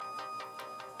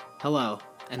Hello,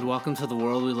 and welcome to the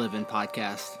World We Live In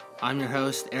podcast. I'm your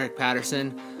host, Eric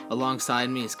Patterson.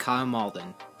 Alongside me is Kyle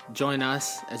Malden. Join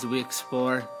us as we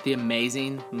explore the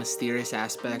amazing, mysterious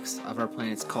aspects of our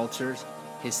planet's cultures,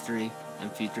 history,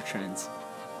 and future trends.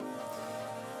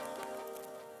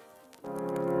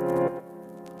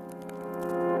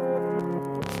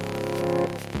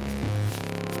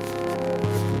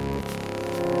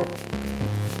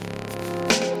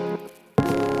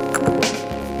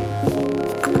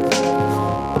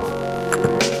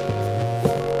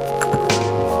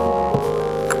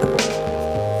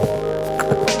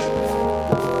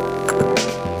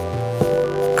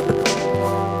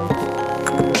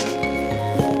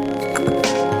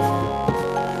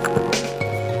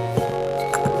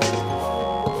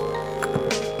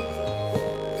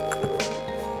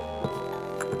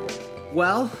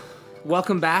 Well,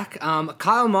 welcome back.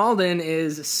 Kyle Malden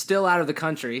is still out of the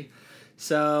country,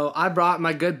 so I brought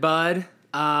my good bud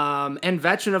and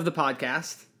veteran of the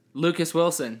podcast, Lucas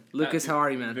Wilson. Lucas, how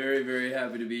are you, man? Very, very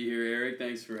happy to be here, Eric.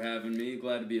 Thanks for having me.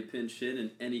 Glad to be a pinch hit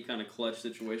in any kind of clutch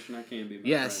situation I can be, my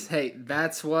Yes, friend. hey,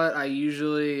 that's what I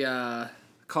usually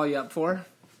call you up for.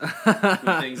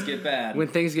 When things get bad. When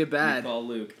things get bad. We call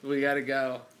Luke. We gotta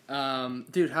go.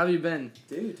 Dude, how have you been?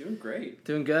 Dude, doing great.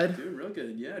 Doing good? Doing real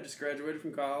good. Yeah, just graduated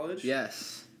from college.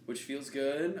 Yes. Which feels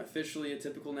good. Officially a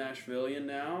typical Nashvilleian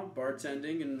now.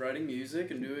 Bartending and writing music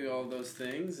and doing all those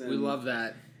things. And We love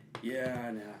that.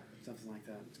 Yeah, something like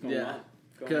that. It's going well.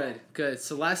 Good.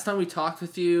 So last time we talked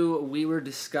with you, we were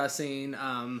discussing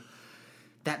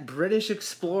that British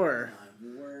explorer.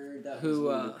 My word, that Who,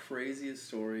 was one of the craziest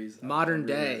stories modern I've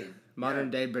day ever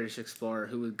heard. day British explorer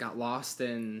who got lost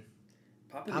in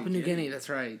Papua New Guinea. That's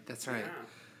right. Yeah.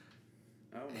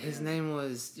 Oh, His man. name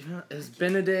was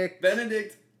Benedict.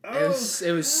 Benedict. Oh, It was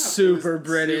crap. super It was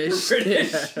British. Super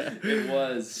British. Yeah. It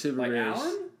was. Super like British.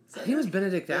 Alan? I think it was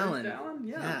Benedict Allen. Allen?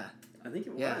 Yeah. I think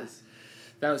it was. Yeah.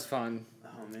 That was fun.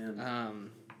 Oh, man.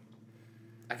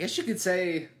 I guess you could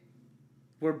say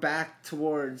we're back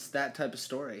towards that type of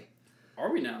story.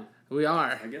 Are we now? We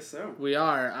are. I guess so. We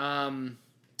are.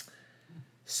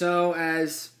 So,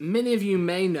 as many of you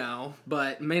may know,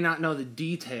 but may not know the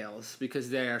details because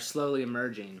they are slowly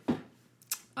emerging.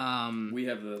 We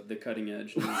have the cutting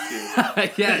edge news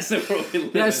here. Yes,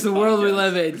 the world we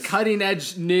live in. Cutting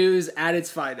edge news at its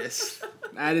finest.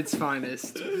 At its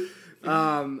finest.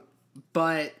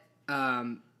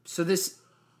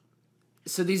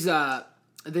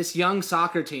 This young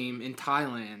soccer team in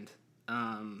Thailand.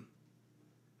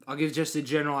 I'll give just a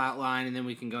general outline and then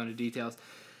we can go into details.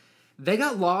 They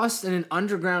got lost in an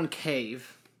underground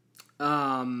cave. They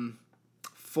were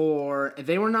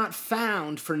not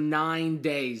found for 9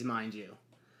 days, mind you.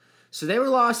 So they were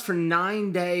lost for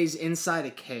 9 days inside a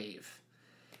cave.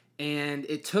 And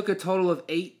it took a total of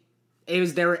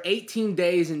there were 18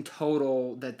 days in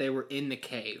total that they were in the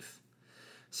cave.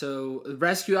 So the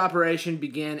rescue operation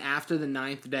began after the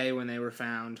 9th day when they were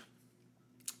found.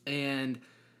 And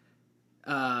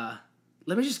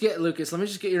let me just get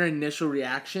your initial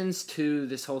reactions to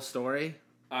this whole story.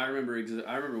 I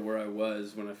remember where I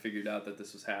was when I figured out that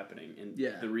this was happening. And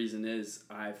the reason is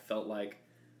I felt like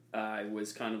I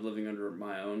was kind of living under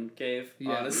my own cave,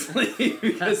 honestly,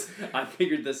 because I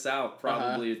figured this out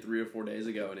probably 3 or 4 days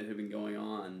ago, and it had been going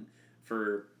on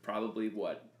for probably,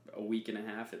 a week and a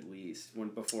half at least,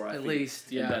 that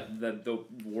the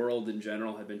world in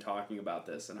general had been talking about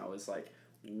this, and I was like,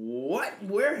 what?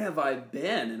 Where have I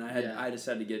been? And I just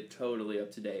had to get totally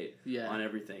up to date on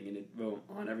everything, and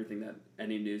on everything that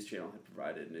any news channel had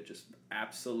provided, and it just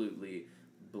absolutely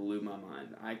blew my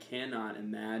mind. I cannot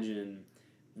imagine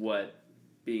what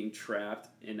being trapped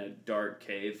in a dark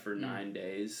cave for 9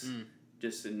 days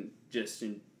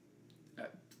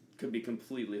could be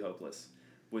completely hopeless,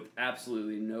 with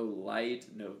absolutely no light,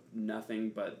 nothing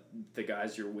but the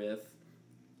guys you're with.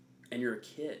 And you're a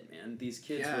kid, man. These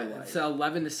kids were like... it's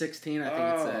 11 to 16, I think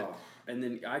it said. And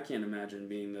then I can't imagine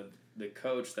being the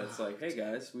coach that's like, hey,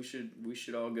 guys, we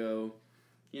should all go,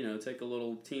 take a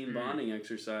little team bonding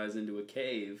exercise into a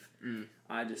cave.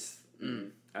 I just...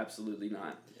 absolutely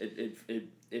not.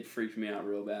 It freaked me out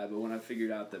real bad. But when I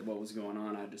figured out that what was going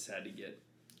on, I just had to get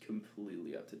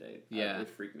completely up to date. It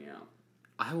freaked me out.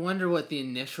 I wonder what the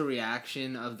initial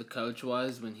reaction of the coach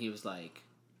was when he was like,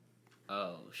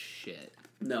 oh, shit.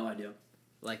 No idea.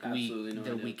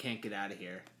 We can't get out of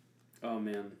here. Oh,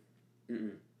 man.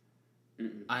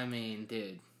 I mean,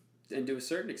 dude. And to a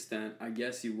certain extent, I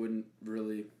guess you wouldn't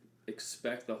really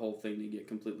expect the whole thing to get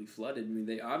completely flooded. I mean,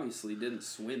 they obviously didn't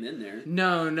swim in there.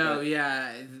 No,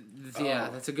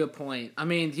 that's a good point.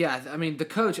 The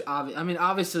coach,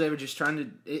 obviously they were just trying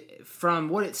to, from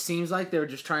what it seems like, they were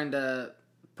just trying to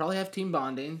probably have team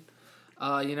bonding.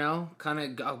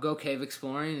 Kind of go cave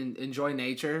exploring and enjoy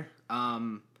nature.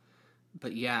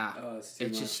 But yeah, it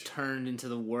just turned into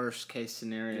the worst case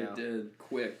scenario. It did,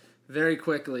 very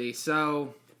quickly.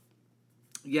 So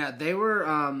yeah, they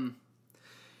were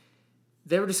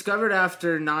discovered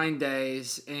after 9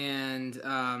 days, and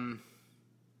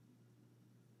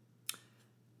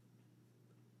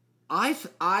I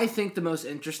think the most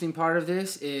interesting part of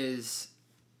this is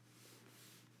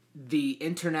the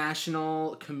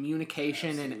international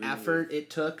communication and effort it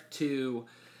took to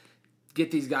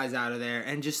get these guys out of there,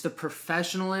 and just the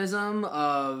professionalism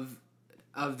of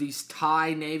these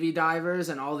Thai Navy divers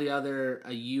and all the other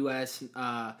U.S.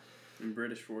 And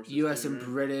British forces, U.S. and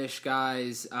British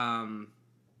guys, and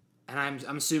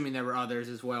I'm assuming there were others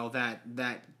as well that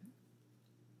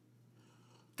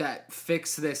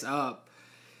fixed this up.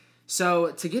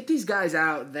 So to get these guys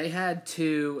out, there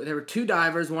were 2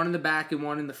 divers, one in the back and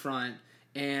one in the front,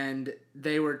 and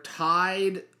they were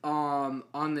tied on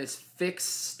this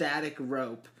fixed static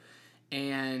rope,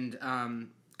 and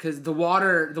because the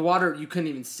water you couldn't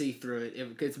even see through it.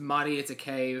 It's muddy. It's a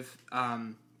cave.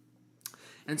 And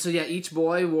so yeah, each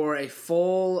boy wore a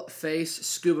full face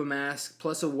scuba mask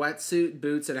plus a wetsuit,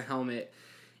 boots, and a helmet.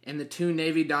 And the 2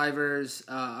 Navy divers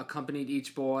accompanied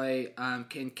each boy, and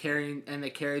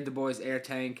they carried the boy's air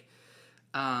tank.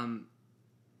 And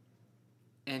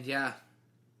yeah,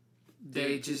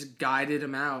 they just guided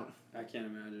him out. I can't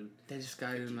imagine. They just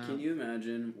guided him out. Can you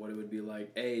imagine what it would be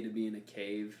like, to be in a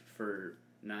cave for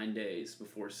 9 days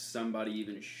before somebody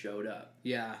even showed up?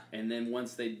 Yeah. And then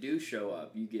once they do show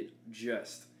up, you get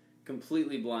just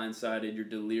completely blindsided. You're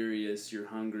delirious. You're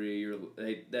hungry.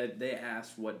 They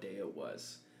asked what day it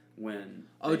was when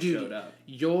they showed up.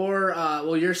 Your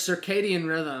circadian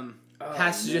rhythm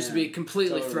has to just be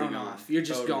completely thrown off. You're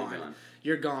just gone.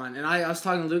 You're gone. And I was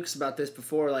talking to Lucas about this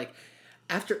before. Like,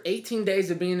 after 18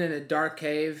 days of being in a dark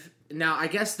cave, now I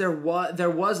guess there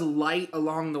was light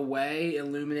along the way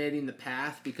illuminating the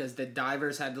path because the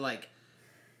divers had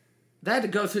to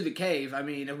go through the cave. I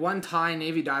mean, one Thai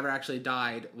Navy diver actually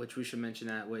died, which we should mention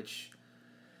that.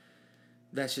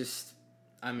 That's just.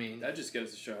 I mean, that just goes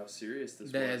to show how serious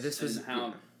this was, and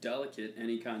how delicate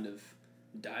any kind of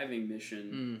diving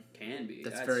mission can be.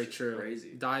 That's very true.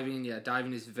 Crazy. Diving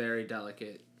is very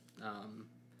delicate,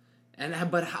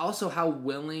 but also how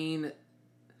willing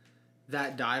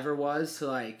that diver was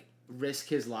to risk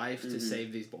his life to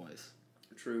save these boys.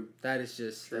 True. That is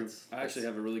just true. I actually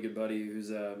have a really good buddy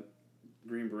who's a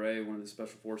Green Beret, one of the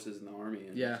special forces in the Army,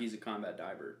 and he's a combat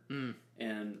diver.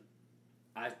 And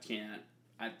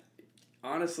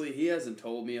honestly, he hasn't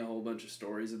told me a whole bunch of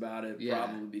stories about it,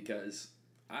 probably because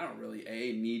I don't really,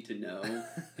 A, need to know,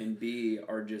 and B,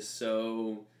 are just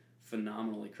so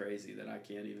phenomenally crazy that I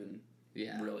can't even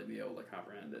really be able to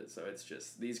comprehend it. So it's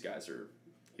just, these guys are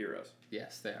heroes.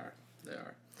 Yes, they are. They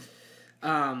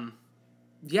are.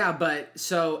 But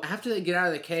so after they get out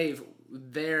of the cave,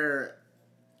 their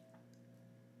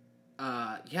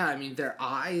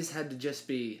eyes had to just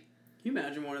be... Can you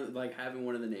imagine having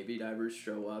one of the Navy divers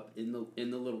show up in the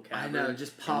little cavern? I know,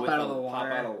 just pop out of the water,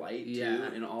 pop out of light too,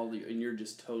 and you're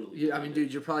just totally.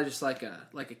 Dude, you're probably just like a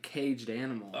caged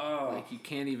animal. Oh. You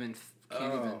can't even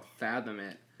fathom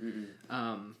it.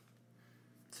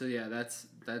 So yeah, that's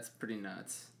pretty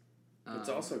nuts. What's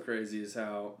also crazy is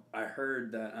how I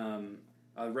heard that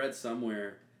I read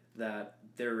somewhere that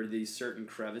there were these certain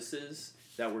crevices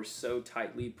that were so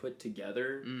tightly put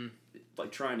together.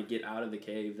 Trying to get out of the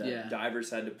cave, that divers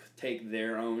had to take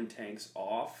their own tanks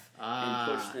off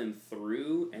and push them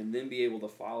through, and then be able to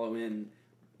follow in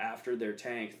after their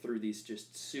tank through these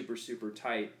just super, super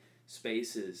tight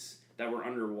spaces that were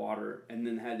underwater, and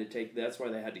then that's why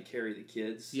they had to carry the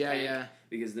kids' tank,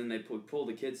 because then they pull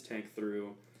the kids' tank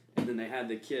through, and then they had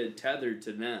the kid tethered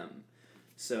to them.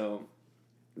 So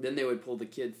then they would pull the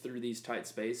kid through these tight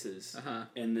spaces,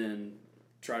 and then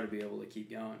try to be able to keep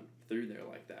going through there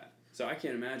like that. So I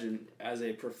can't imagine, as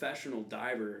a professional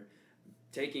diver,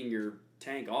 taking your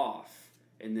tank off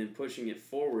and then pushing it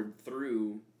forward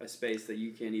through a space that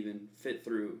you can't even fit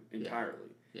through entirely.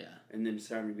 Yeah. And then just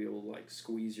having to be able to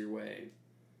squeeze your way.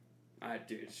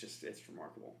 It's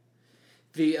remarkable.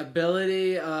 The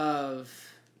ability of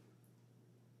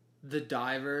the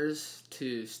divers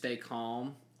to stay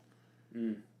calm.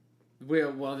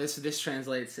 Well, this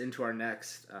translates into our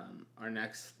next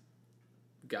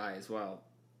guy as well.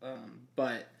 The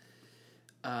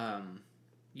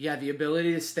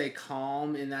ability to stay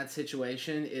calm in that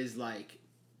situation is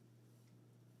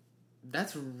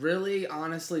that's really,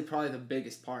 honestly, probably the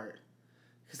biggest part.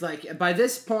 Because by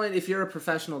this point, if you're a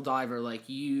professional diver,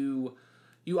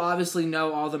 you obviously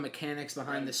know all the mechanics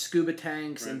behind the scuba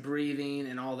tanks and breathing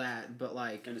and all that, but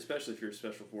like... And especially if you're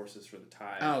special forces for the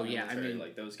Thai military, I mean...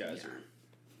 Like, those guys are...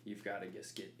 You've got to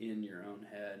just get in your own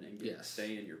head and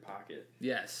stay in your pocket.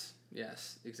 Yes,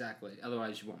 exactly.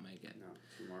 Otherwise, you won't make it. No,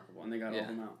 it's remarkable. And they got all of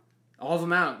them out. All of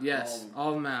them out, yes. All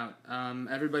of them out.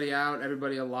 Everybody out,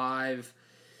 everybody alive.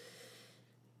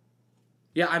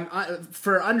 Yeah,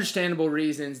 for understandable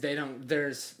reasons,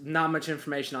 there's not much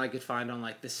information I could find on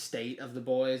like the state of the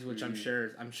boys, which I'm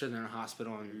sure they're in a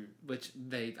hospital, and which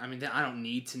I don't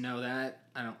need to know that.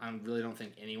 I really don't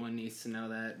think anyone needs to know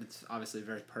that. It's obviously a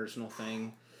very personal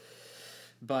thing.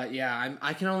 But yeah,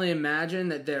 I can only imagine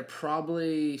that they're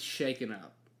probably shaken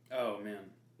up. Oh man,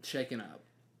 shaken up.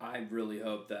 I really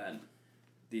hope that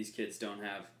these kids don't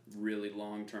have really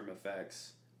long-term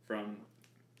effects from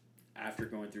after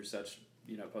going through such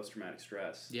post-traumatic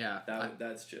stress. Yeah,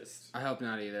 that's just. I hope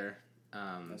not either.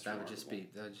 That would just be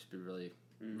really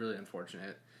really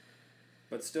unfortunate.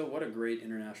 But still, what a great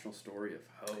international story of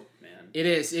hope, man. It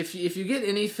is. If you get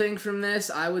anything from this,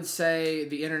 I would say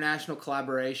the international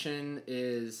collaboration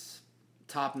is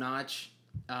top notch.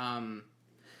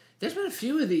 There's been a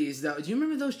few of these though. Do you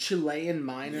remember those Chilean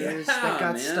miners that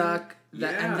got stuck?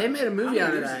 And they made a movie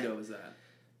out of that. How many years ago was that?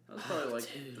 That was probably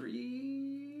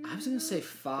 3. I was gonna say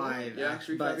 5, yeah,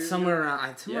 but somewhere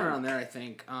around there, I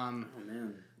think. Oh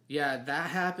man. Yeah, that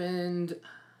happened.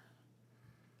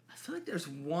 I feel like there's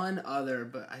one other,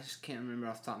 but I just can't remember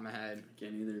off the top of my head. I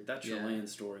can't either. That Chilean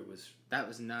story was... That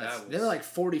was nuts. There were like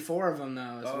 44 of them,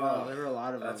 though, as well. There were a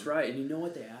lot of them. That's right. And you know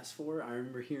what they asked for? I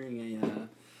remember hearing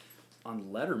on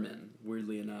Letterman,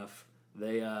 weirdly enough,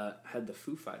 they had the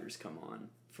Foo Fighters come on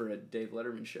for a Dave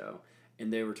Letterman show,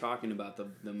 and they were talking about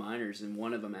the miners, and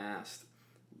one of them asked,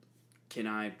 can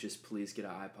I just please get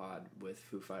an iPod with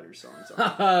Foo Fighters songs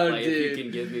on it? Dude. If you can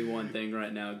give me one thing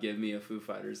right now, give me a Foo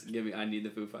Fighters. I need the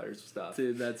Foo Fighters stuff.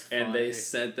 Dude, that's funny. And they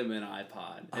sent them an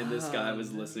iPod, and this guy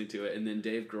was listening to it, and then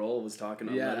Dave Grohl was talking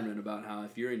on Letterman about how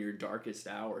if you're in your darkest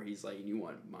hour, he's like, and you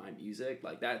want my music?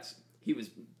 Like, Dave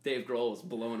Grohl was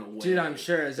blown away. Dude, I'm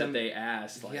sure. They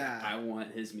asked, I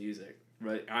want his music.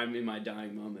 Right, I'm in my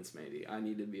dying moments. Maybe I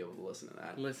need to be able to listen to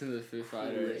that. Listen to the Foo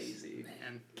Fighters. Crazy,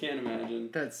 man. Can't imagine.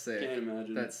 That's sick. Can't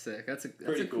imagine. That's sick. That's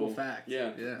a cool fact.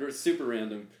 Yeah, We're super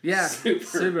random. Yeah,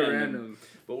 super random.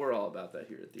 But we're all about that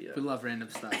here at the. We love random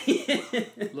stuff.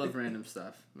 Love random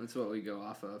stuff. That's what we go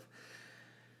off of.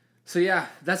 So yeah,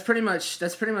 that's pretty much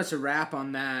a wrap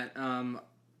on that.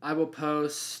 I will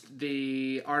post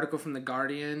the article from The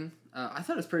Guardian. I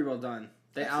thought it was pretty well done.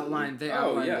 They outlined it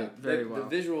very well. The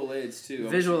visual aids, too.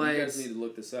 aids. You guys need to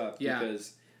look this up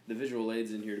because the visual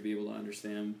aids in here to be able to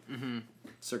understand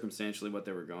circumstantially what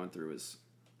they were going through is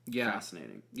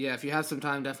fascinating. Yeah, if you have some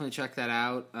time, definitely check that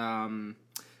out.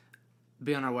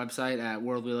 Be on our website at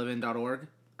worldwelivin.org.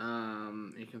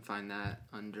 You can find that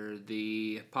under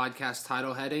the podcast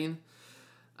title heading.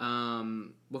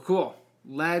 Well, cool.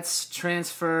 Let's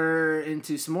transfer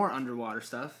into some more underwater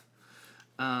stuff.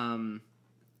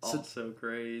 Also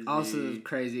crazy.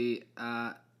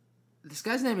 This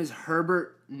guy's name is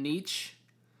Herbert Nitsch.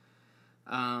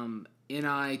 Nitsch.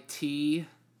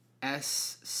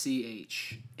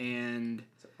 And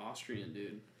it's an Austrian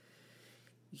dude.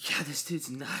 Yeah, this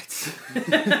dude's nuts.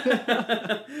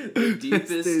 The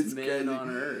deepest man on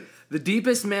Earth. The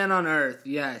deepest man on Earth,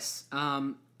 yes.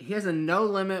 He has a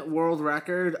no-limit world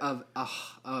record of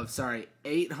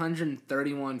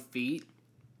 831 feet.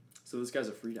 So this guy's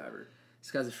a freediver.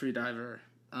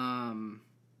 And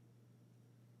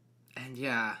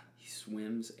yeah. He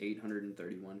swims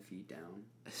 831 feet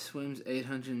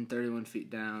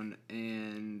down.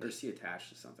 And... Or is he attached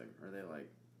to something? Or are they like...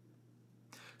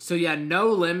 So yeah, no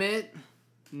limit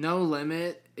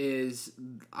is,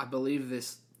 I believe,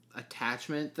 this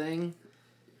attachment thing.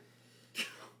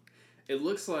 It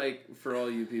looks like, for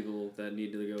all you people that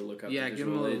need to go look up the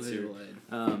visual aids here,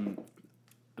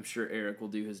 I'm sure Eric will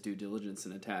do his due diligence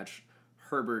and attach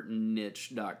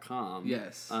herbertnitsch.com.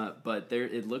 Yes. But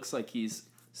it looks like he's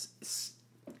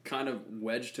kind of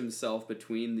wedged himself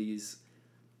between these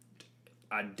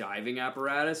diving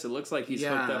apparatus. It looks like he's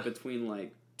hooked up between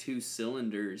like 2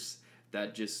 cylinders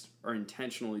that just are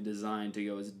intentionally designed to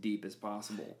go as deep as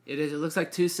possible. It is. It looks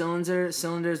like 2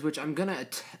 cylinders, which I'm gonna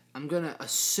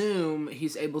assume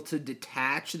he's able to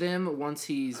detach them once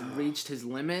he's reached his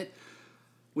limit.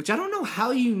 Which I don't know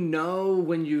how you know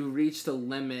when you reach the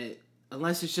limit,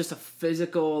 unless it's just a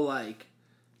physical, like,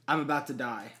 I'm about to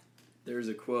die. There's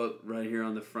a quote right here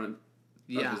on the front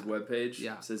of his webpage.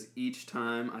 Yeah. It says, "Each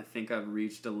time I think I've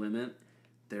reached a limit,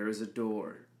 there is a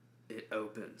door. It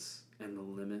opens, and the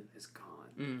limit is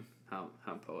gone." How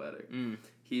poetic.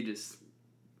 He just...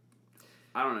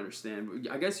 I don't understand.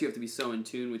 I guess you have to be so in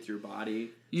tune with your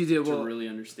body. You do to really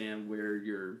understand where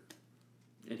you're.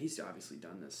 And he's obviously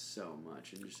done this so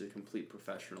much, and just a complete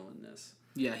professional in this.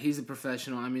 Yeah, he's a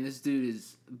professional. I mean, this dude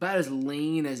is about as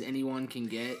lean as anyone can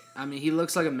get. I mean, he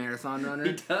looks like a marathon runner.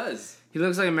 He does. He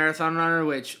looks like a marathon runner,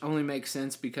 which only makes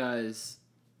sense because,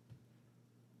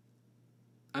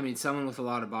 I mean, someone with a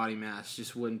lot of body mass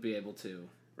just wouldn't be able to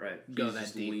go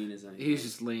that deep. Lean as anything. He's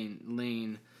just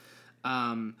lean.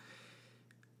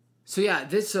 This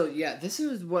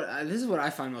is what I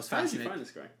find most fascinating. How did you find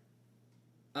this guy?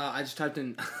 I just typed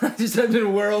in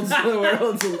world's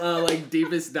like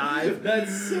deepest dive.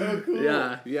 That's so cool.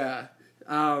 Yeah.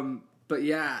 But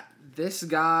yeah, this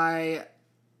guy.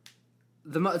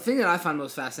 The thing that I find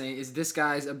most fascinating is this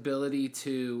guy's ability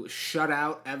to shut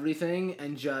out everything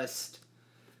and just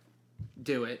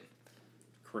do it.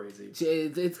 Crazy.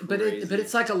 But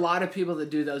it's like a lot of people that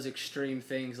do those extreme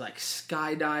things like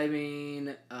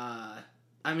skydiving.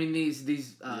 I mean these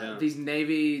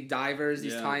Navy divers,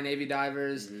 these Thai Navy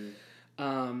divers.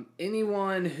 Mm-hmm.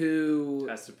 Anyone who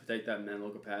has to take that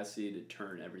mental capacity to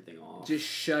turn everything off, just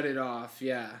shut it off.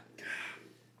 Yeah.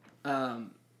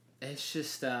 It's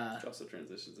just. Which also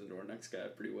transitions into our next guy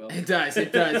pretty well. It does.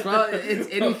 Well, it's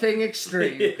anything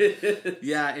extreme.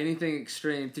 Yeah, anything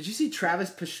extreme. Did you see Travis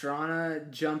Pastrana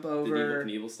jump over? The Evel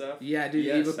Knievel stuff? Yeah, dude.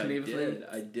 Yes, Evel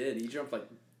Knievel. I did. He jumped like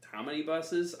how many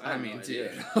buses? I mean,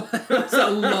 dude, it's a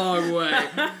long way.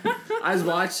 I was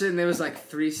watching, and it was like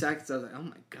 3 seconds. I was like, oh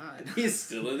my god, he's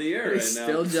still in the air right now. He's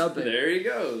still jumping. There he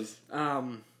goes.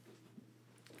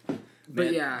 But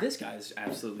man, yeah, this guy is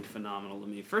absolutely phenomenal to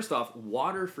me. First off,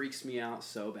 water freaks me out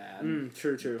so bad.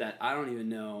 True. That I don't even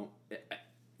know.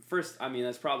 First, I mean,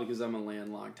 that's probably because I'm a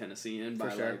landlocked Tennessean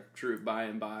by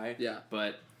and by. Yeah.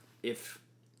 But if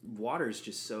water is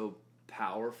just so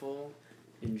powerful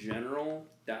in general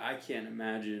that I can't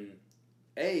imagine,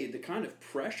 the kind of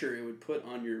pressure it would put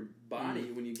on your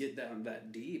body when you get down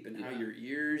that deep, and how your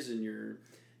ears and your,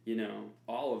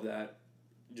 all of that,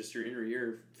 just your inner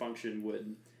ear function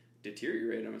would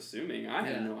deteriorate, I'm assuming. I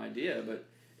have no idea, but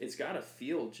it's got to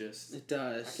feel just... It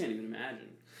does. I can't even imagine.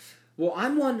 Well,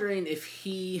 I'm wondering if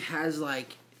he has,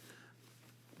 like...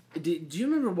 Do you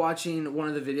remember watching one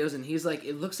of the videos, and he's like,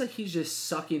 it looks like he's just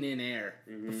sucking in air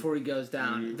before he goes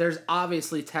down. Mm-hmm. There's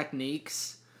obviously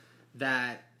techniques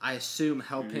that I assume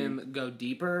help him go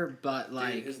deeper, but,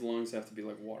 like... Dude, his lungs have to be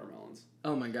like watermelons.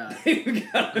 Oh, my God.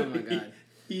 Oh, my God.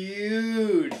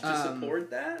 Huge to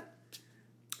support that?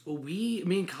 Well, me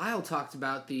and Kyle talked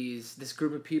about this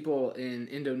group of people in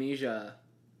Indonesia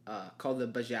called the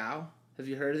Bajau. Have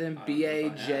you heard of them?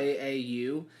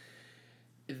 Bajau.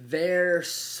 Their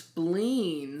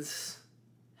spleens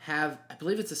have, I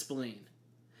believe it's a spleen.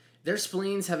 Their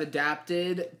spleens have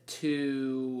adapted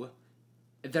to,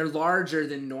 they're larger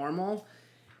than normal,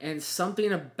 and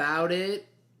something about it,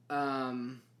 I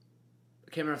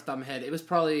can't remember off the top of my head. It was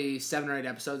probably 7 or 8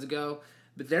 episodes ago.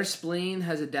 But their spleen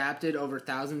has adapted over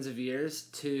thousands of years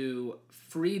to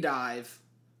free dive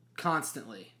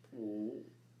constantly. Ooh.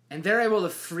 And they're able to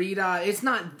free dive. It's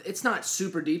not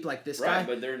super deep like this guy. Right,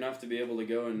 but they're enough to be able to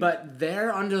go and... But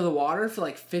they're under the water for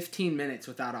like 15 minutes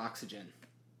without oxygen.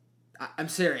 I'm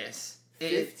serious.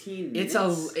 15 minutes?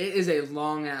 It is a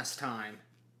long-ass time.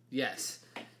 Yes.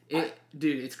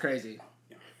 Dude, it's crazy.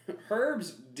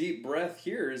 Herb's deep breath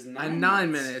here is 9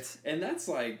 minutes. And that's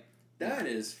like... That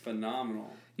is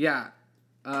phenomenal. Yeah,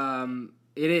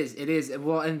 it is.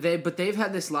 Well, and they've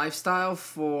had this lifestyle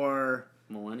for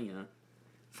millennia,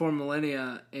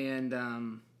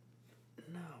 and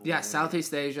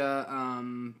Southeast Asia.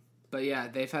 But yeah,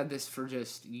 they've had this for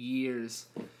just years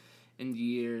and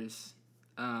years.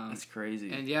 That's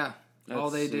crazy. And yeah, that's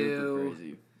all they do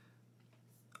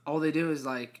is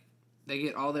like they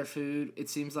get all their food. It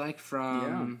seems like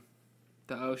from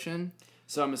the ocean.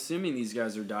 So I'm assuming these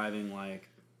guys are diving like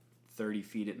 30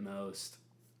 feet at most.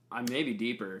 Maybe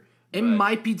deeper. It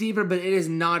might be deeper, but it is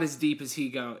not as deep as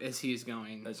he's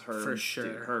going. As Herb, for sure.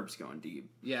 Dude, Herb's going deep.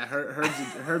 Yeah,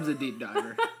 Herb's a deep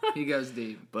diver. He goes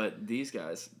deep. But these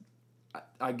guys,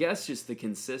 I guess, just the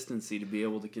consistency to be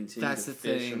able to continue to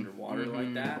fish underwater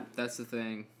like that. That's the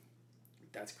thing.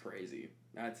 That's crazy.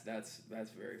 That's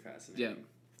very fascinating.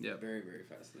 Yeah. Very, very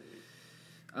fascinating.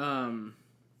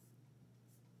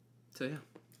 So yeah.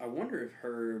 I wonder if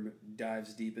Herb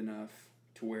dives deep enough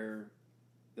to where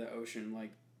the ocean,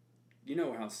 like, you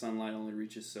know how sunlight only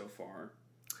reaches so far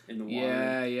in the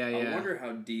water? Yeah. I wonder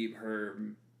how deep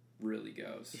Herb really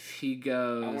goes. If he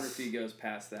goes... I wonder if he goes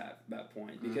past that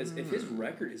point. Because if his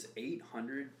record is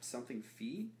 800-something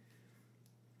feet,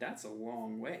 that's a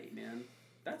long way, man.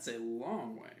 That's a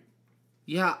long way.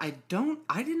 Yeah, I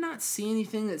did not see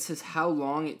anything that says how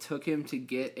long it took him to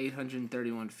get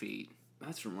 831 feet.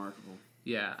 That's remarkable.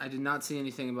 Yeah, I did not see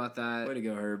anything about that. Way to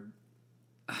go, Herb.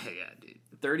 Yeah, dude.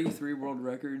 33 world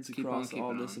records across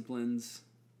all disciplines.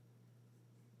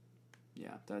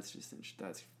 Yeah, that's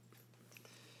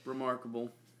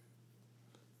remarkable.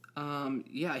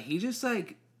 Yeah, he just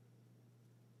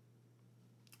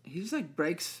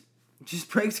breaks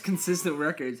consistent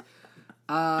records.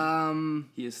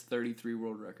 He has 33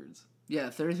 world records. Yeah,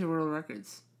 33 world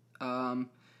records.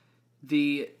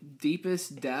 The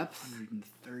deepest depth.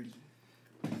 130.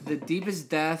 The deepest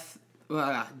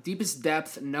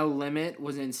depth, no limit,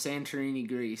 was in Santorini,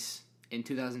 Greece, in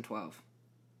 2012.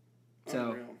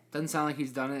 So doesn't sound like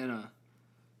he's done it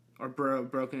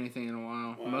broken anything in a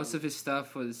while. Wow. Most of his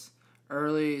stuff was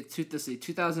early.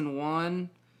 2001,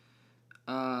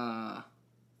 all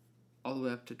the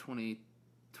way up to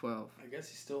 2012. I guess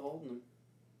he's still holding them.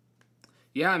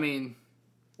 Yeah, I mean,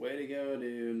 way to go,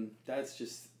 dude. That's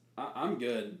just. I'm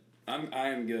good. I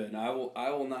am good. I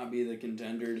will not be the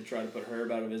contender to try to put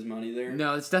Herb out of his money there.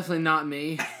 No, it's definitely not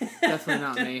me. Definitely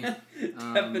not me.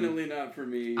 Definitely not for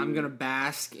me. I'm gonna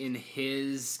bask in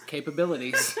his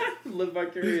capabilities. Live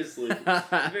vicariously.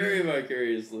 Very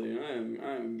vicariously. I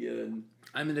am good.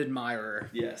 I'm an admirer.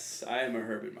 Yes, I am a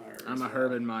Herb admirer. I'm a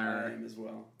Herb admirer. I am as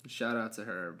well. Shout out to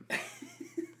Herb.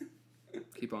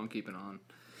 Keep on keeping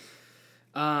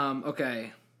on.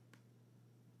 Okay.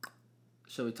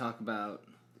 Shall we talk about...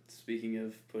 Speaking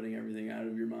of putting everything out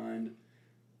of your mind,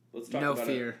 let's talk about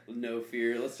no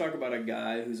fear. Let's talk about a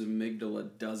guy whose amygdala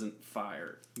doesn't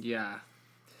fire. Yeah.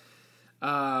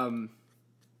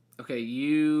 Okay,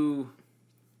 you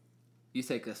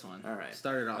take this one. All right.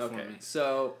 Start it off for me.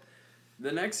 So,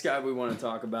 the next guy we want to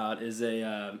talk about is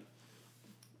a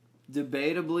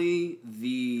debatably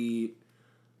the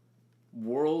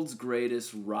world's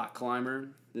greatest rock climber.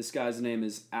 This guy's name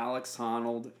is Alex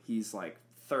Honnold. He's like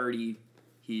 30.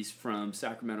 He's from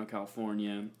Sacramento,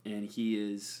 California, and he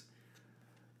is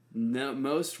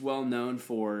most well known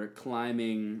for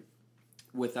climbing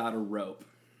without a rope.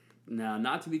 Now,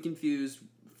 not to be confused,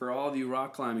 for all of you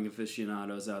rock climbing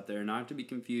aficionados out there, not to be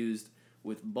confused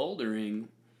with bouldering,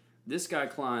 this guy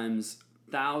climbs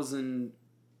 2,000,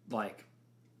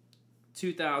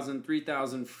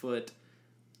 3,000 foot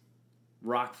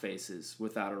rock faces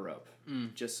without a rope.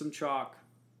 Just some chalk,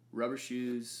 rubber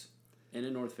shoes, and a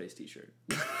North Face t-shirt.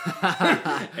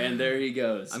 And there he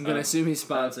goes. I'm going to assume he's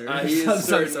sponsored. He is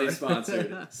certainly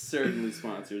sponsored. Certainly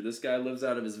sponsored. This guy lives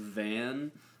out of his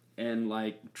van and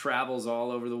travels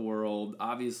all over the world.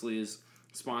 Obviously is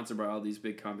sponsored by all these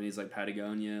big companies like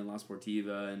Patagonia and La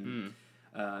Sportiva and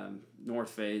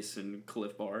North Face and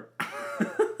Cliff Bar.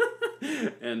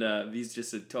 And he's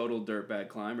just a total dirtbag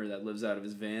climber that lives out of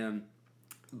his van,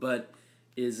 but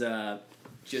is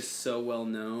just so well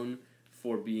known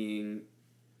for being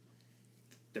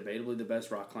debatably the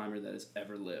best rock climber that has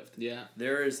ever lived. Yeah.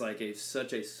 There is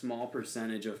such a small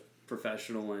percentage of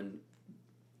professional and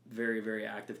very, very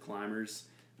active climbers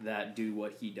that do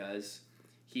what he does.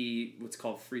 What's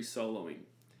called free soloing.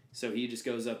 So he just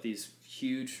goes up these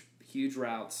huge, huge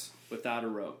routes without a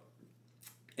rope.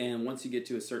 And once you get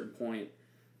to a certain point,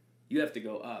 you have to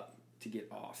go up to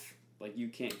get off. You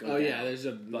can't go down. Oh, yeah, there's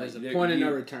a point of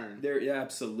no return. There's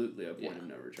absolutely a point of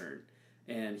no return.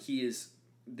 And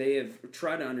they have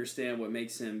tried to understand what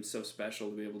makes him so special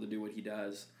to be able to do what he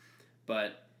does.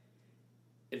 But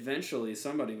eventually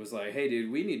somebody was like, hey, dude,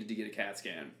 we needed to get a CAT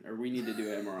scan, or we need to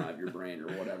do an MRI of your brain, or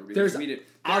whatever. Because there's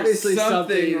obviously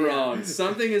something wrong. Yeah.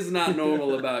 Something is not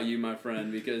normal about you, my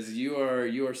friend, because you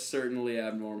are certainly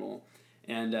abnormal.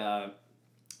 And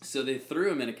so they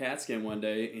threw him in a CAT scan one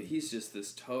day, and he's just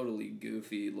this totally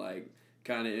goofy,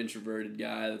 kind of introverted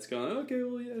guy that's going, okay,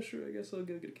 well, yeah, sure, I guess I'll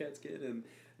go get a CAT scan. And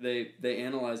they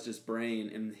analyzed his brain,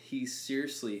 and his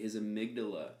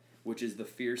amygdala, which is the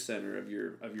fear center of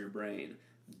your brain,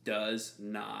 does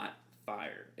not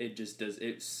fire. It just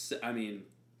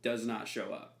does not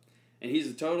show up. And he's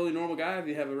a totally normal guy if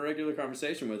you have a regular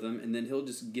conversation with him, and then he'll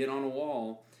just get on a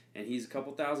wall, and he's a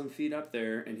couple thousand feet up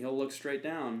there, and he'll look straight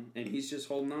down, and he's just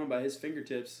holding on by his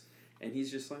fingertips, and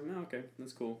he's just like, no, okay,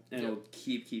 that's cool. And he'll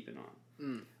keep keeping on.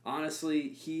 Honestly,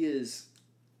 he is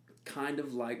kind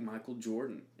of like Michael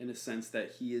Jordan in a sense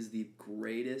that he is the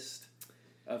greatest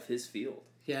of his field.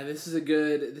 Yeah, this is a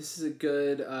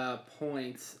good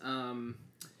point.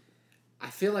 I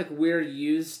feel like we're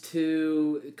used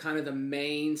to kind of the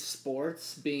main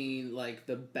sports being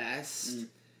the best,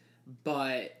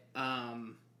 but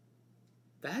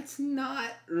that's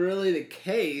not really the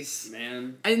case,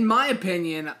 man. In my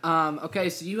opinion.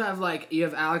 Okay, so you have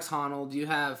Alex Honnold, you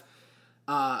have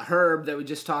Herb that we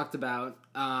just talked about.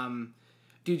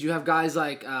 Dude, you have guys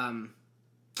like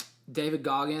David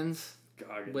Goggins.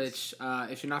 Which,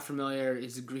 if you're not familiar,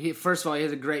 first of all, he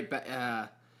has a great,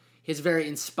 he has a very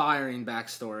inspiring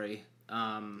backstory.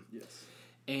 Yes.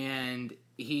 And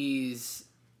he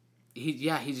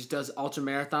just does ultra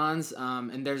marathons.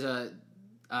 And there's a,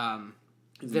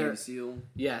 Navy SEAL.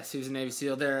 Yes, he was a Navy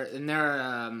SEAL. There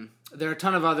are a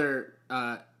ton of other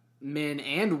men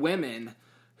and women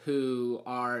who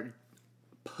are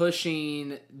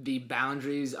pushing the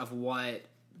boundaries of what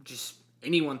just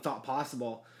anyone thought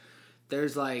possible.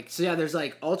 There's like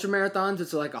ultra marathons.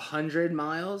 It's like 100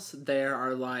 miles. There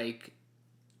are like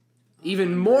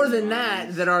even more than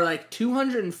that are like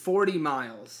 240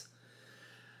 miles.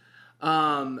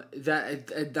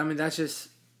 That's just,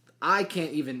 I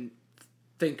can't even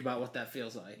think about what that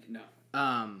feels like. No.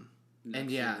 And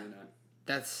yeah,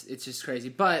 it's just crazy.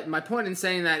 But my point in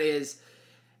saying that is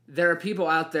there are people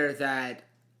out there that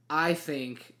I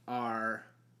think are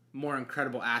more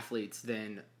incredible athletes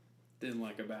than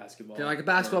like a basketball. They're like a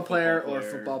basketball player or a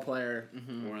football player.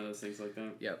 Mm-hmm. One of those things like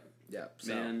that. Yep.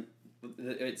 So. Man,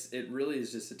 it really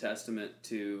is just a testament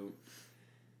to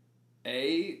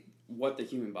A, what the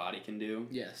human body can do.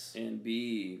 Yes. And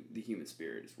B, the human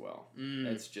spirit as well.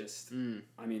 It's just,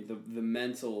 I mean, the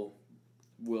mental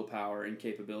willpower and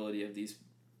capability of these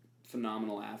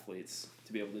phenomenal athletes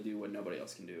to be able to do what nobody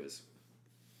else can do is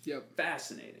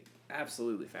fascinating.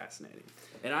 Absolutely fascinating.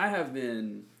 And I have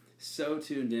been so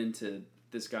tuned into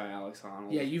this guy, Alex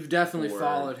Honnold. Yeah, you've definitely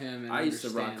followed him. And I used to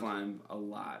rock climb a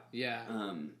lot. Yeah.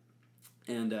 I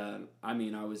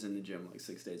was in the gym like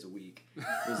 6 days a week.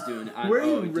 Were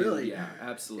you really? Yeah,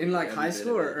 absolutely. In like high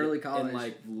school or early college? In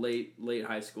like late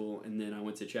high school, and then I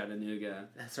went to Chattanooga.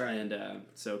 That's right. And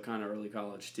so kind of early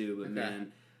college too. But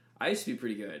man, I used to be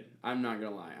pretty good. I'm not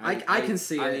gonna lie. I can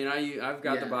see it. I mean, I've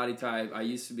got the body type. I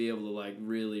used to be able to like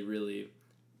really, really,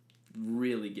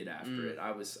 really get after it.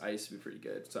 I used to be pretty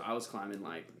good. So I was climbing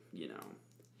like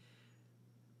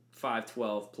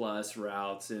 512 plus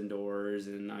routes indoors,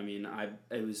 and I mean,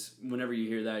 it was, whenever you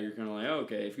hear that, you're kind of like, oh,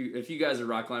 okay, if you guys are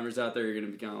rock climbers out there, you're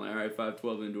gonna be kind of like, all right,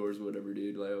 512 indoors, whatever,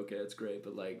 dude. Like, okay, that's great.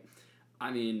 But like,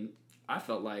 I mean, I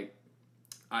felt like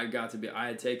I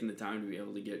had taken the time to be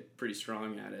able to get pretty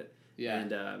strong at it. Yeah.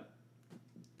 And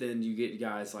then you get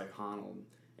guys like Honnold,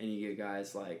 and you get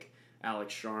guys like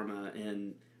Alex Sharma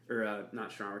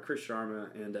Chris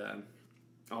Sharma, and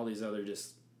all these other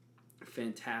just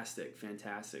fantastic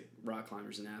rock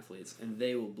climbers and athletes, and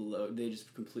they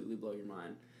just completely blow your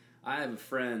mind. I have a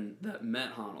friend that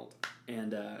met Honnold,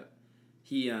 and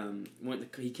he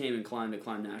came and climbed at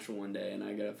Climb Nashville one day, and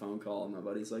I got a phone call, and my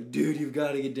buddy's like, dude, you've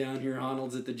got to get down here.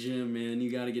 Honnold's at the gym, man.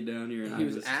 You got to get down here. And he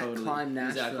was at Climb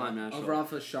Nashville. Over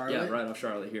off of Charlotte? Yeah, right off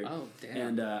Charlotte here. Oh, damn.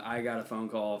 And I got a phone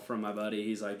call from my buddy.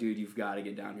 He's like, dude, you've got to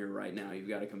get down here right now. You've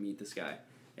got to come meet this guy.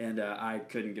 And I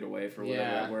couldn't get away from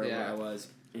wherever I was.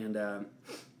 And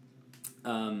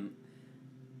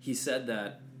he said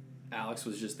that Alex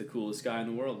was just the coolest guy in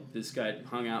the world. This guy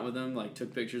hung out with him, like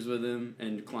took pictures with him,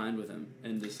 and climbed with him,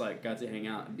 and just like got to hang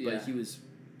out. Yeah. But he was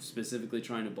specifically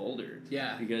trying to boulder.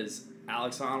 Yeah. Because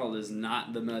Alex Honnold is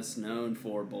not the best known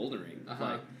for bouldering.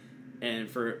 Uh-huh. And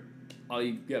for all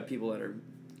you got people that are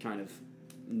kind of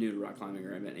new to rock climbing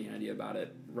or have any idea about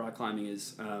it, rock climbing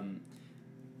is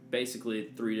basically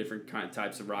 3 different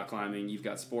types of rock climbing. You've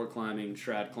got sport climbing,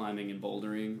 trad climbing, and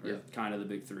bouldering, are kind of the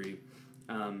big 3.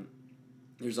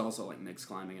 There's also like mixed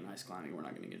climbing and ice climbing. We're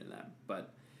not going to get into that. But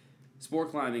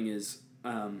sport climbing is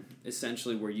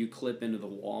essentially where you clip into the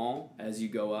wall as you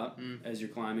go up, as you're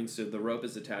climbing. So the rope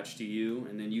is attached to you,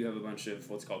 and then you have a bunch of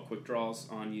what's called quick draws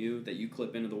on you that you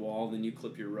clip into the wall. Then you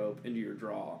clip your rope into your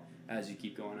draw as you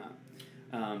keep going up.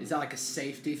 Is that like a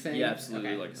safety thing? Yeah,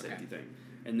 absolutely, like a safety thing.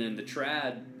 And then the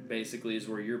trad basically is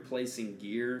where you're placing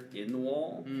gear in the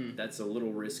wall. That's a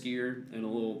little riskier and a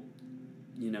little,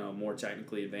 more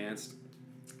technically advanced,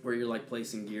 where you're like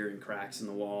placing gear in cracks in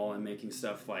the wall and making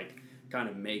stuff like kind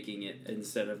of making it,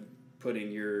 instead of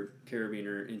putting your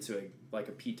carabiner into a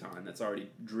piton that's already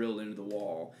drilled into the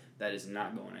wall that is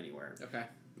not going anywhere. Okay.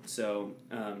 So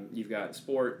you've got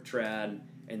sport, trad,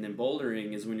 and then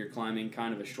bouldering is when you're climbing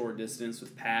kind of a short distance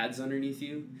with pads underneath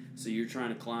you. So you're trying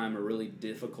to climb a really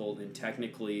difficult and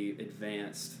technically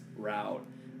advanced route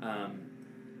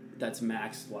that's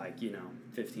maxed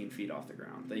 15 feet off the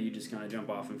ground, that you just kind of jump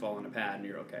off and fall on a pad and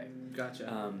you're okay.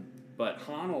 Gotcha. But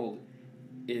Honnold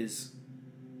is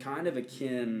kind of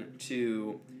akin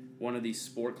to one of these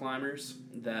sport climbers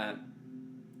that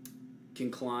can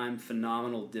climb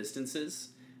phenomenal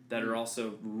distances that are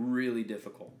also really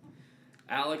difficult.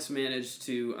 Alex managed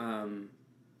to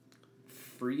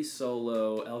Free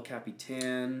Solo, El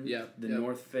Capitan, the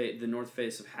North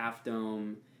Face of Half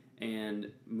Dome,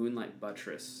 and Moonlight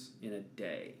Buttress in a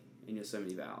day in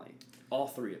Yosemite Valley. All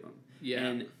 3 of them. Yeah.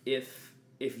 And if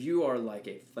you are like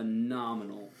a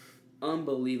phenomenal,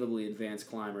 unbelievably advanced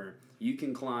climber, you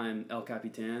can climb El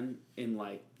Capitan in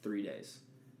like 3 days.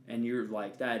 And you're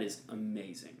like, that is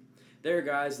amazing. There are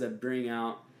guys that bring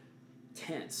out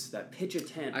tents, that pitch a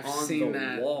tent on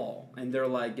the wall, and they're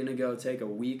like gonna go take a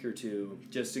week or 2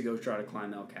 just to go try to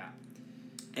climb El Cap.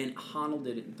 And Honnold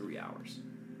did it in 3 hours.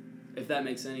 If that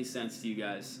makes any sense to you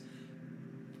guys,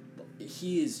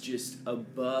 he is just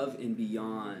above and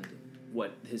beyond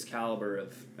what his caliber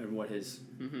of and what his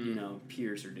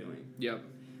peers are doing. Yep.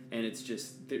 And it's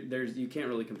just you can't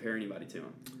really compare anybody to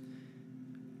him.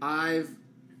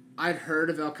 I'd heard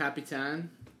of El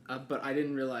Capitan, but I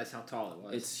didn't realize how tall it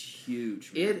was. It's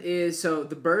huge. Man. It is. So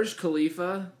the Burj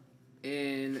Khalifa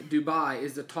in Dubai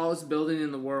is the tallest building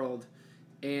in the world,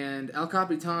 and El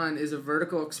Capitan is a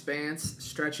vertical expanse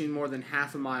stretching more than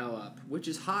half a mile up, which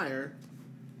is higher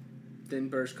than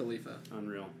Burj Khalifa.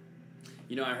 Unreal.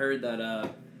 I heard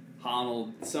that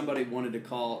Honnold, somebody wanted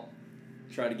to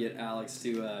try to get Alex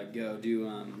to go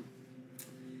do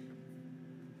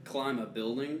climb a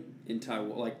building in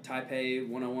Taiwan, like Taipei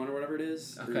 101 or whatever it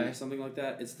is, or something like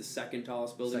that. It's the second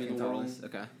tallest building in the world.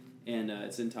 Okay. And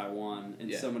it's in Taiwan,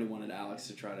 and somebody wanted Alex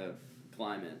to try to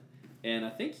climb it. And I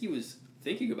think he was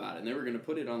thinking about it, and they were going to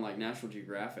put it on like National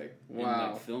Geographic and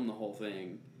like film the whole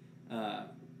thing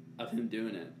of him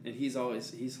doing it. And he's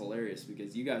hilarious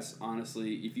because you guys,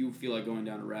 honestly, if you feel like going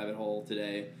down a rabbit hole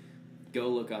today, go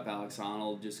look up Alex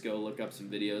Honnold. Just go look up some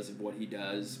videos of what he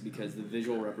does, because the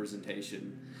visual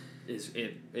representation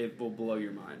it will blow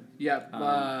your mind. Yep.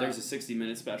 There's a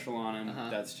 60-minute special on him.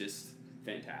 That's just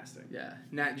fantastic. Yeah.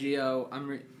 Nat Geo.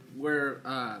 I'm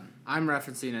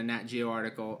referencing a Nat Geo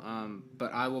article,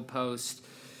 but I will post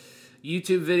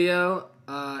YouTube video,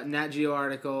 Nat Geo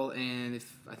article, and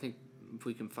if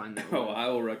we can find that. I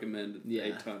will recommend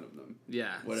a ton of them.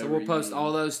 Yeah. So we'll post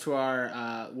all those to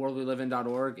our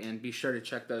worldwelivein.org, and be sure to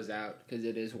check those out because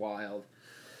it is wild.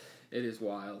 It is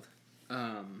wild.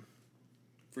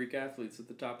 Freak athletes at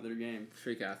the top of their game.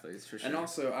 Freak athletes, for sure. And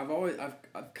also,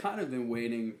 I've kind of been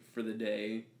waiting for the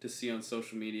day to see on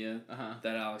social media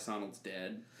that Alex Honnold's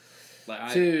dead.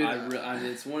 Like, Dude,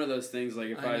 it's one of those things.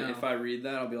 Like, if I read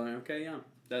that, I'll be like, okay, yeah,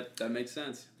 that makes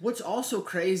sense. What's also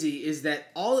crazy is that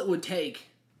all it would take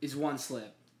is one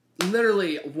slip.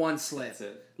 Literally one slip. That's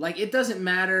it. Like, it doesn't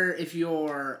matter if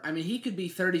he could be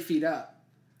 30 feet up.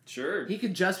 Sure. He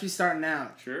could just be starting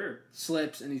out. Sure.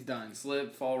 Slips and he's done.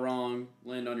 Slip, fall wrong,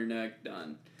 land on your neck,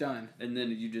 done. Done. And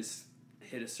then you just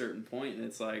hit a certain point, and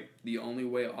it's like the only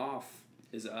way off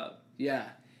is up. Yeah.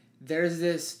 There's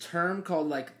this term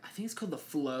called, I think it's called the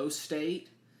flow state,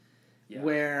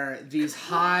 where these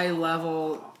high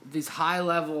level,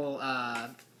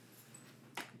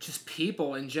 just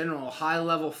people in general, high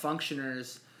level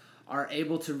functioners are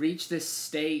able to reach this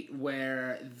state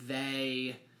where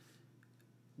they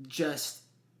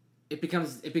it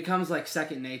becomes like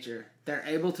second nature. They're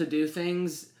able to do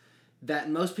things that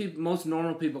most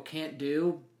normal people can't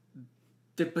do,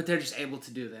 but they're just able to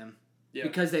do them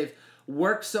because they've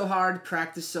worked so hard,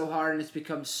 practiced so hard, and it's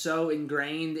become so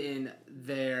ingrained in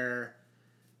their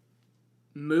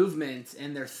movement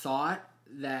and their thought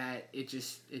that they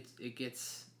just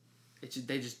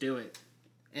do it.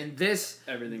 And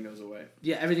everything goes away.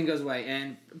 Yeah, everything goes away.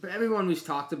 And everyone we've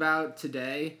talked about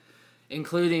today,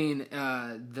 including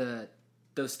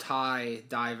those Thai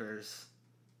divers,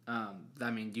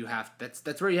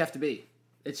 that's where you have to be.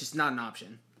 It's just not an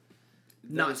option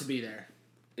not to be there.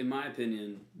 In my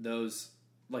opinion, those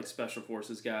special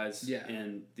forces guys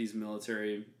and these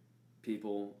military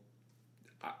people,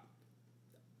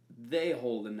 they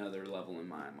hold another level in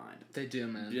my mind. They do,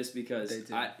 man. Just because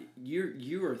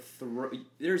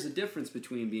there's a difference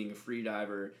between being a free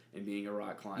diver and being a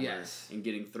rock climber and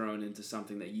getting thrown into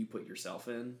something that you put yourself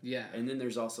in. Yeah. And then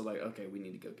there's also okay, we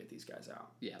need to go get these guys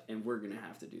out. Yeah. And we're going to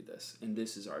have to do this. And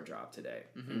this is our job today.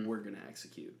 Mm-hmm. And we're going to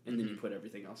execute. And then you put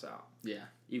everything else out. Yeah.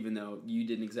 Even though you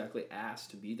didn't exactly ask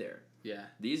to be there. Yeah.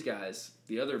 These guys,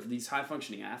 these high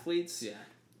functioning athletes. Yeah.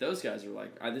 Those guys are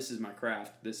like, this is my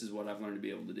craft. This is what I've learned to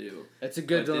be able to do. That's a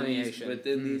good delineation. But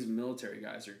then these military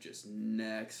guys are just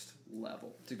next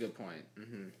level. It's a good point.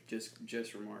 Mm-hmm.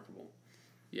 Just remarkable.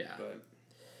 Yeah. But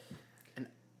and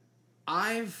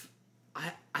I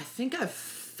think I've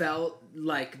felt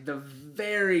like the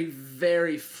very,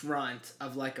 very front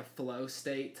of a flow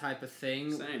state type of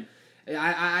thing. Same.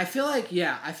 I feel like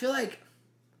I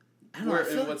don't know.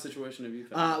 In what situation have you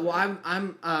felt? Well,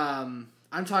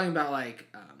 I'm talking about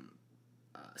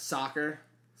soccer.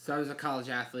 So I was a college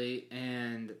athlete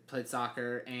and played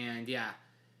soccer, and yeah,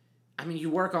 I mean,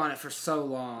 you work on it for so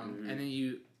long, and then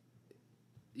you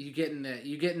get in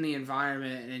the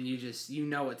environment, and you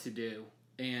know what to do,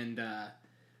 and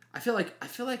I feel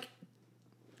like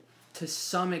to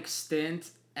some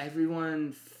extent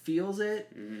everyone feels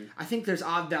it. I think there's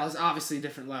obviously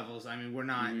different levels. I mean,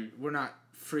 we're not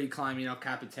free climbing El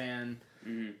Capitan,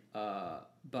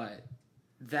 but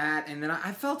that, and then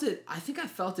I felt it. I think I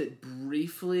felt it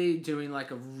briefly doing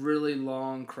like a really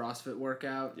long CrossFit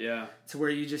workout. Yeah, to where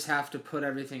you just have to put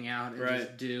everything out and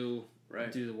just do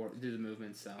the work, do the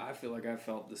movement. So I feel like I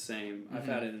felt the same. I've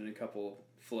had it in a couple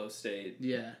flow state.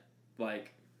 Yeah.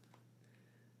 Like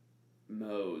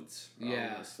modes.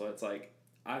 Almost. So it's like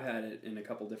I've had it in a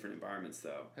couple different environments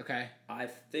though. Okay. I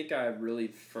think I really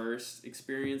first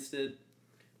experienced it,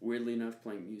 weirdly enough,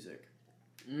 playing music.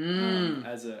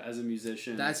 As a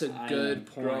musician. That's a good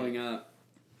point. Growing up,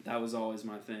 that was always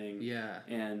my thing. Yeah.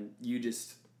 And you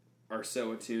just are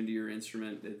so attuned to your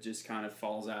instrument, it just kind of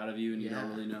falls out of you and you don't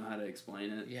really know how to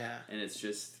explain it. Yeah. And it's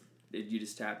just, you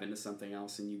just tap into something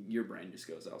else and your brain just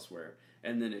goes elsewhere.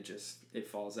 And then it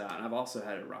falls out. And I've also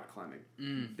had it rock climbing.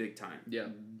 Big time. Yeah.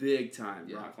 Big time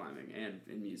rock climbing and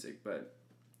in music. But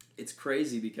it's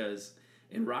crazy because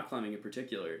in rock climbing in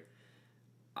particular,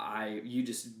 you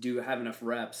just do have enough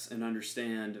reps and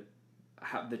understand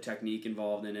how the technique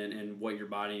involved in it and what your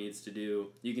body needs to do.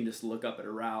 You can just look up at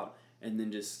a route and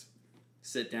then just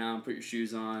sit down, put your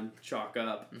shoes on, chalk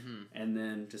up, and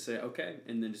then to say, okay,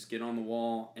 and then just get on the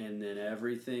wall, and then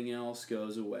everything else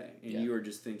goes away. And you are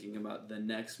just thinking about the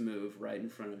next move right in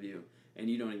front of you, and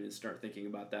you don't even start thinking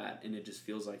about that, and it just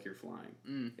feels like you're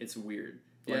flying. It's weird.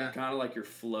 Kind of like you're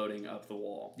floating up the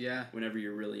wall whenever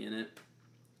you're really in it.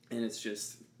 And it's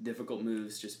just, difficult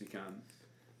moves just become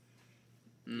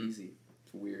easy.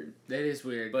 It's weird. That is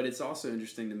weird. But it's also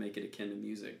interesting to make it akin to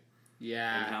music.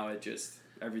 Yeah. And how it just,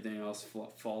 everything else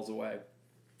falls away.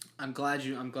 I'm glad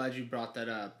you brought that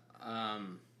up.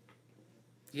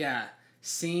 Yeah.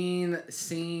 Seeing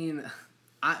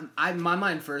my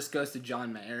mind first goes to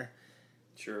John Mayer.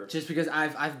 Sure. Just because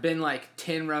I've been like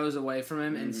 10 rows away from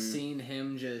him and seen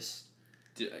him just...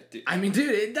 I mean,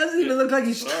 dude, it doesn't even look like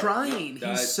he's trying.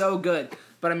 He's so good.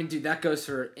 But, I mean, dude, that goes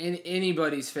for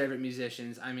anybody's favorite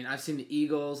musicians. I mean, I've seen the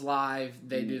Eagles live.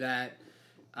 They do that.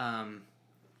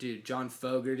 Dude, John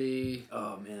Fogerty.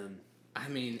 Oh, man. I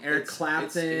mean, Eric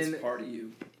Clapton. It's part of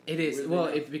you. It is. Well,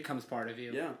 it becomes part of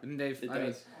you. Yeah, and it does.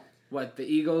 Mean, what, the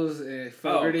Eagles,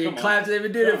 Fogerty, and Clapton, they've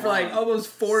been doing it for like almost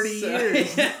 40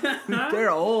 years. They're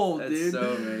old, dude. That's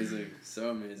so amazing. So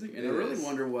amazing. And I really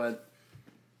wonder what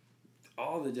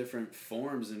all the different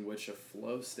forms in which a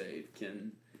flow state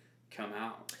can come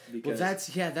out. Because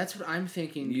that's what I'm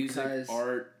thinking. Music, because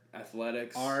art,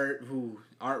 athletics. Art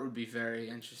would be very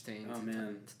interesting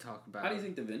to talk about. How do you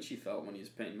think Da Vinci felt when he was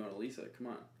painting Mona Lisa? Come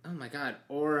on. Oh my God.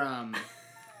 Or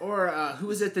who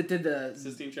was it that did the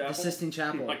Sistine Chapel? The Sistine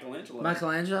Chapel.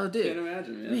 Michelangelo, dude. Can't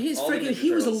imagine, man. I mean,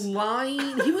 he was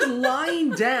lying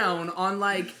down on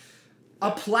like a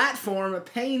platform,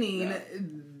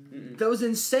 painting those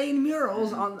insane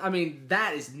murals on. I mean,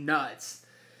 that is nuts.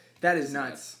 That is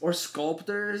nuts. Or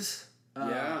sculptors.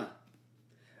 Yeah.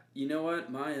 You know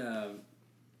what?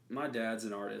 My dad's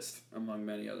an artist, among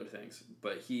many other things,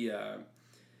 but he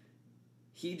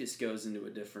just goes into a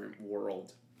different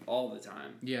world all the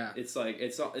time. Yeah. It's like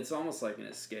it's almost like an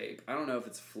escape. I don't know if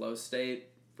it's flow state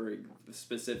for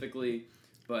specifically,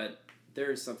 but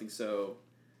there is something so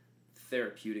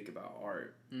therapeutic about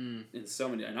art in so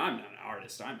many. And I'm not an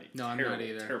artist. I'm not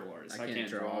either. Terrible artist. I can't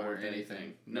draw or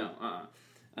anything. No.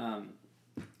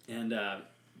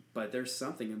 But there's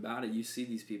something about it. You see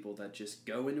these people that just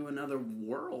go into another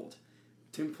world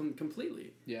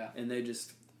completely. Yeah. And they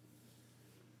just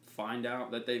find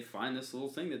out that they find this little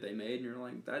thing that they made, and you're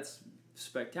like, that's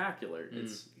spectacular.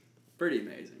 It's pretty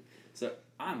amazing. So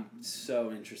I'm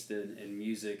so interested in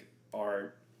music,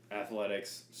 art,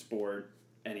 athletics, sport,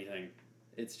 anything.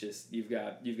 It's just, you've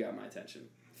got my attention.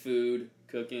 Food,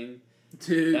 cooking.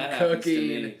 Dude, that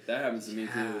cooking. That happens to me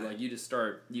too. Like you just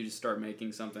start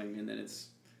making something, and then it's,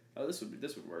 oh, this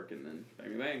would work, and then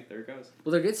bang, bang, there it goes.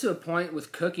 Well, there gets to a point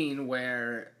with cooking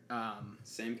where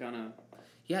same kind of.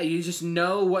 Yeah, you just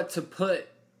know what to put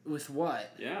with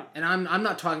what. Yeah. And I'm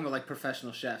not talking about like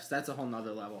professional chefs. That's a whole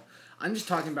nother level. I'm just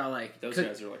talking about like those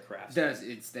guys are like craftsmen.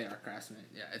 They are craftsmen.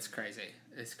 Yeah, it's crazy.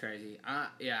 It's crazy.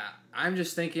 I'm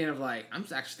just thinking of like, I'm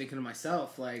just actually thinking to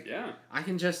myself like, I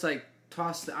can just like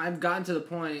toss. I've gotten to the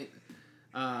point,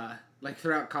 like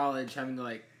throughout college, having to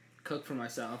like cook for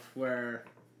myself where.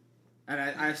 And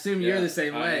I assume you're the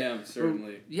same way. I am,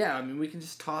 certainly. I mean, we can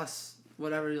just toss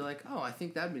whatever, you're like, oh, I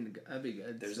think that'd be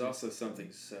good. There's also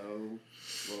something so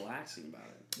relaxing about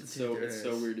it. It's so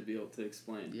weird to be able to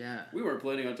explain. Yeah. We weren't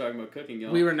planning on talking about cooking,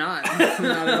 y'all. We were not.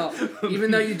 Not at all.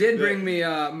 Even though you did bring me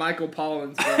Michael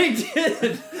Pollan's book. I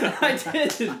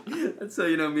did. That's how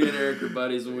me and Eric are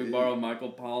buddies when we borrow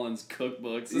Michael Pollan's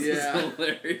cookbooks. This is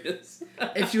hilarious.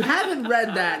 If you haven't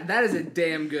read that is a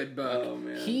damn good book. Oh,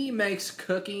 man. He makes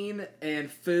cooking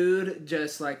and food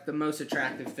just like the most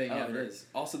attractive thing ever. It is.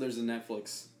 Also, there's a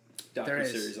Netflix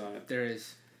docuseries on it. There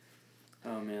is.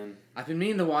 Oh, man. I've been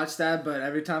meaning to watch that, but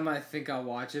every time I think I'll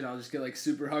watch it, I'll just get, like,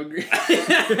 super hungry.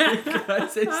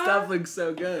 Because its stuff looks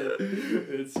so good.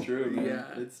 It's true, man. Yeah.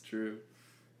 It's true.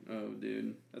 Oh,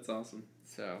 dude. That's awesome.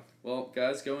 So. Well,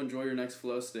 guys, go enjoy your next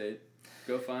flow state.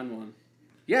 Go find one.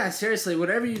 Yeah, seriously,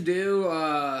 whatever you do,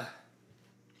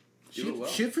 Do it well.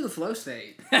 shoot for the flow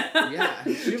state. Yeah,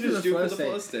 shoot for the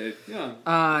flow state.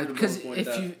 Yeah. Because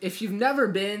if you've never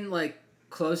been, like,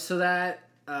 close to that,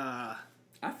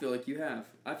 I feel like you have.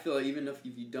 I feel like even if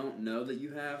you don't know that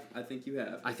you have, I think you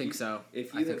have. I think so.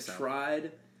 If you have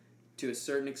tried to a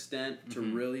certain extent to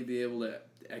really be able to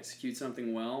execute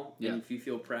something well, and if you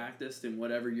feel practiced in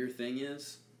whatever your thing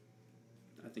is,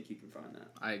 I think you can find that.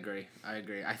 I agree.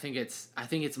 I think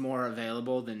it's more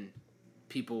available than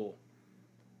people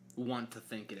want to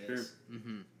think it is.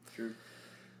 Sure.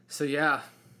 So yeah.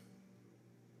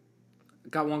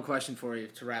 Got one question for you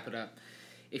to wrap it up.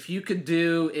 If you could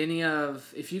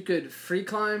free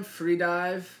climb, free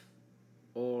dive,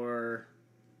 or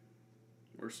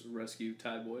rescue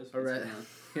Thai boys.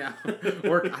 Yeah.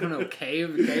 Or, I don't know,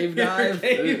 cave dive?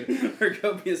 Or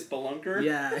go be a spelunker?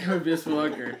 Yeah, it would be a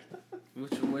spelunker.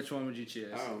 Which one would you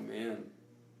choose? Oh, man.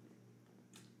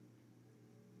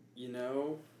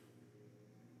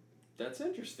 That's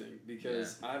interesting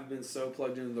because I've been so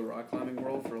plugged into the rock climbing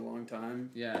world for a long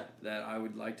time that I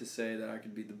would like to say that I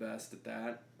could be the best at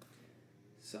that.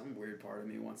 Some weird part of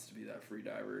me wants to be that free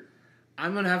diver.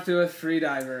 I'm going to have to go with free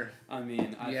diver. I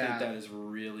mean, I think that is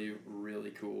really, really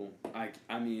cool.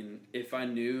 I mean, if I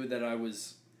knew that I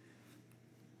was,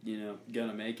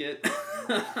 gonna make it.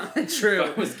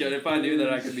 True. If I knew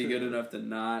that I could be good enough to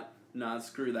not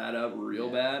screw that up real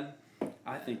bad,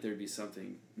 I think there'd be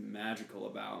something magical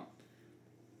about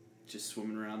just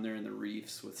swimming around there in the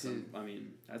reefs with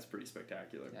that's pretty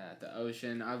spectacular. Yeah, the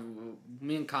ocean.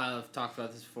 Me and Kyle have talked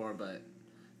about this before, but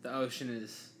the ocean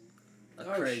is a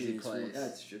crazy place.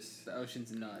 That's just... The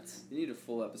ocean's nuts. You need a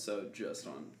full episode just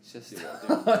on the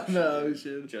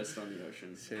ocean. Just on the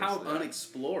ocean. Seriously. How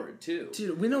unexplored, too.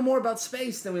 Dude, we know more about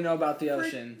space than we know about the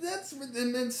ocean.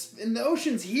 And the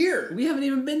ocean's here. We haven't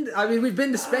even been... we've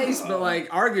been to space, but,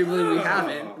 arguably we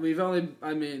haven't. We've only...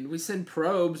 we send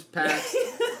probes past...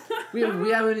 we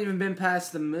haven't even been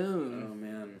past the moon. Oh,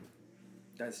 man.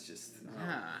 That's just...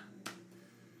 Yeah.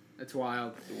 It's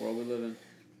wild. The world we live in.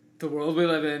 The world we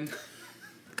live in.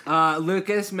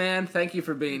 Lucas, man, thank you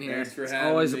for being here. Thanks for having me.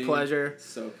 It's always a pleasure.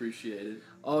 So appreciate it.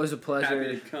 Always a pleasure.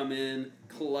 Happy to come in,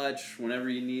 clutch, whenever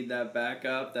you need that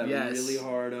backup. That really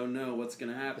hard, oh no, what's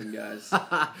going to happen, guys?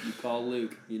 You call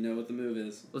Luke. You know what the move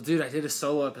is. Well, dude, I did a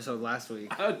solo episode last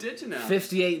week. Oh, did you now?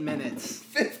 58 minutes.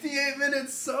 58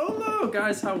 minutes solo!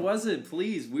 Guys, how was it?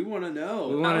 Please, we want to know.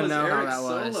 We want to know how that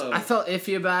was. Solo? I felt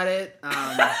iffy about it.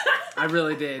 I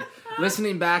really did.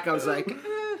 Listening back, I was like...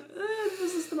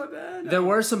 this is my bad. There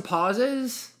were some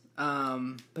pauses,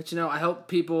 but I hope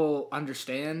people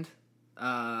understand.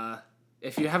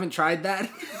 If you haven't tried that,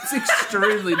 it's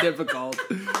extremely difficult.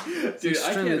 Dude,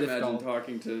 I can't imagine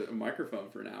talking to a microphone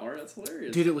for an hour. That's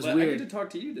hilarious. Dude, it was weird. I get to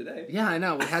talk to you today. Yeah, I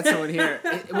know. We had someone here.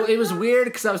 It was weird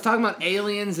because I was talking about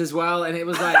aliens as well, and it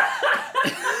was like...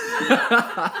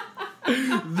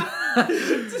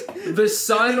 The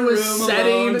sun was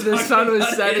setting. The sun was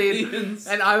setting, aliens.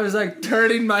 And I was like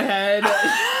turning my head.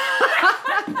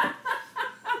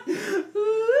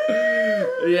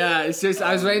 Yeah, it's just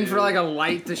I was waiting for like a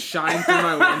light to shine through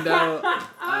my window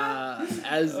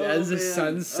as the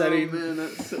sun's setting. Oh man,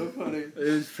 that's so funny. It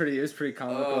was pretty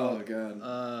comical. Oh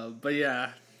god. But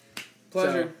yeah,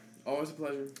 pleasure. Always a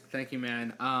pleasure. Thank you,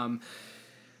 man.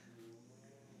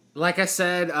 Like I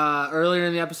said earlier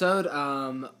in the episode, go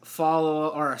to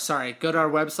our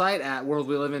website at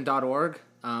worldwelivin.org.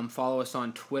 Follow us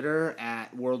on Twitter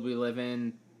at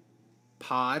worldwelivin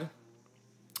pod.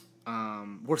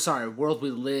 World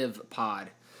We Live pod.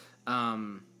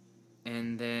 And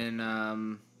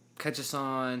then catch us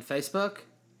on Facebook.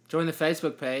 Join the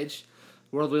Facebook page,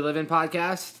 World We Live In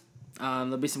Podcast.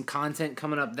 There'll be some content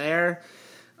coming up there.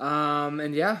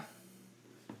 And yeah.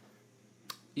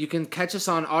 You can catch us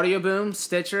on Audio Boom,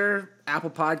 Stitcher, Apple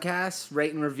Podcasts,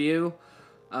 rate and review,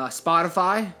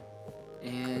 Spotify.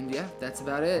 And yeah, that's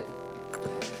about it.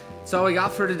 That's all we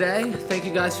got for today. Thank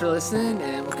you guys for listening,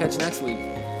 and we'll catch you next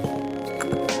week.